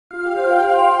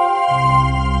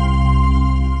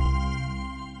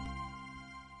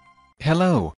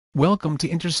Welcome to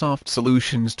Intersoft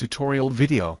Solutions tutorial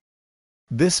video.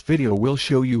 This video will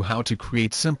show you how to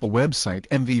create simple website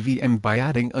MVVM by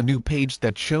adding a new page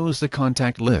that shows the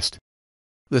contact list.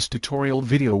 This tutorial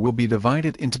video will be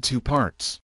divided into two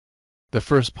parts. The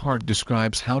first part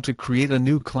describes how to create a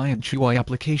new ClientUI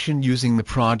application using the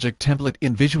project template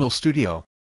in Visual Studio.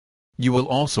 You will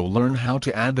also learn how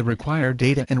to add the required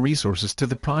data and resources to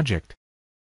the project.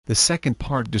 The second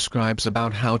part describes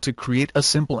about how to create a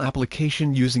simple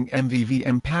application using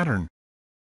MVVM pattern.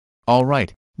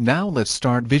 Alright, now let's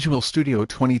start Visual Studio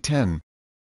 2010.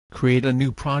 Create a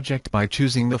new project by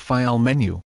choosing the File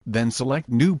menu, then select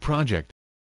New Project.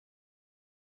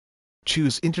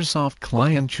 Choose Intersoft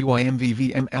ClientUI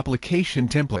MVVM Application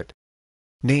Template.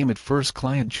 Name it first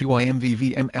ClientUI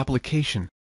MVVM Application.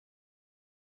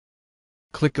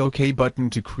 Click OK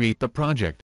button to create the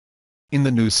project. In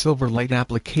the new Silverlight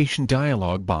application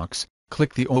dialog box,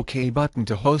 click the OK button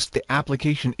to host the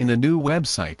application in a new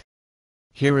website.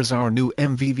 Here is our new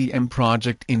MVVM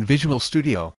project in Visual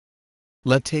Studio.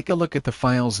 Let's take a look at the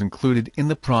files included in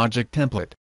the project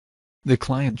template. The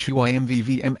ClientUI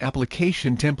MVVM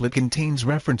application template contains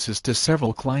references to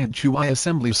several ClientUI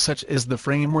assemblies such as the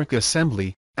framework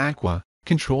assembly, Aqua,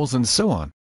 controls and so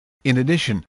on. In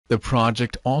addition, the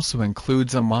project also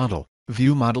includes a model,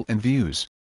 view model and views.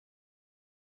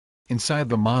 Inside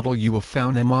the model you will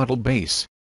find a model base.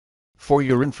 For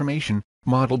your information,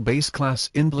 model base class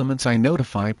implements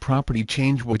iNotify property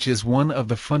change, which is one of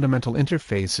the fundamental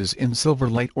interfaces in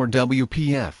Silverlight or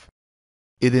WPF.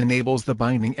 It enables the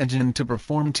binding engine to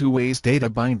perform two-way data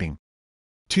binding.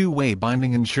 Two-way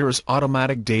binding ensures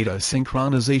automatic data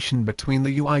synchronization between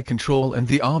the UI control and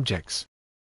the objects.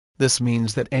 This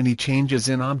means that any changes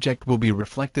in object will be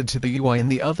reflected to the UI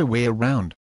and the other way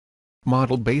around.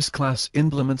 Model base class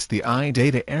implements the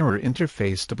iData error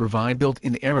interface to provide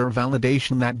built-in error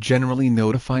validation that generally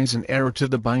notifies an error to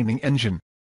the binding engine.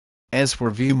 As for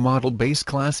view model base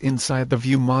class inside the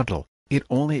view model, it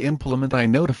only implements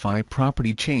iNotify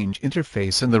property change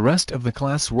interface and the rest of the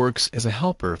class works as a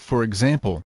helper, for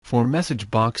example, for message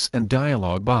box and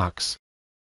dialog box.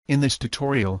 In this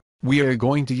tutorial, we are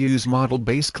going to use model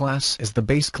base class as the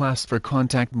base class for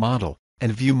contact model,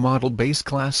 and view model base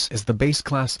class as the base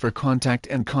class for contact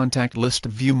and contact list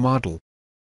view model.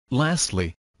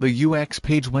 Lastly, the UX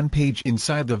page 1 page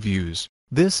inside the views.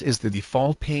 This is the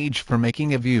default page for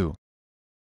making a view.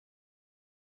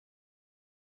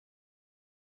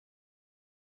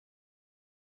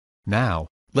 Now,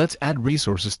 let's add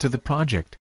resources to the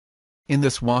project. In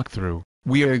this walkthrough,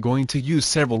 we are going to use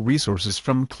several resources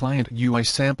from ClientUI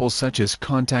samples such as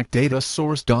contact data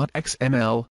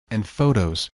source.xml and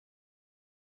photos.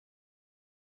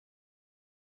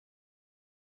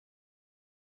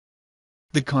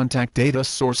 The contact data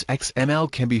source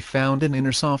XML can be found in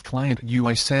Intersoft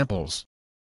ClientUI samples.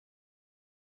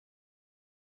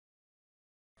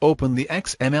 Open the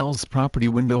XML's property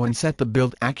window and set the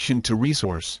build action to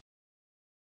resource.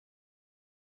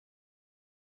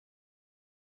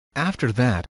 After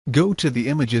that, go to the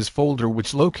images folder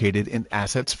which located in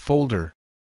assets folder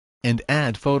and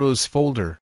add photos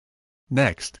folder.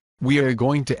 Next, we are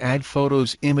going to add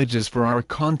photos images for our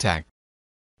contact.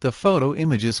 The photo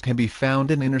images can be found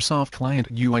in Intersoft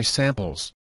ClientUI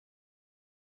samples.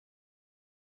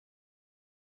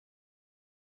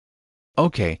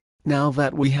 Okay, now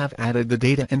that we have added the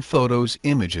data and photos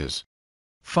images.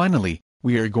 Finally,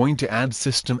 we are going to add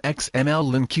system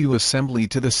XML LinQ assembly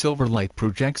to the Silverlight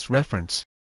project's reference.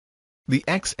 The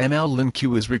XML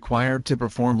LinQ is required to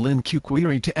perform LinQ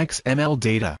query to XML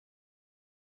data.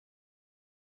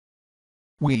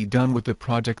 We done with the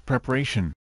project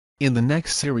preparation. In the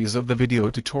next series of the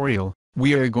video tutorial,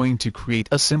 we are going to create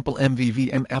a simple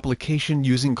MVVM application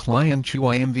using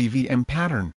ClientUI MVVM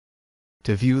pattern.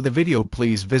 To view the video,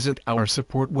 please visit our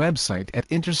support website at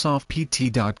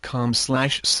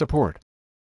intersoftpt.com/support.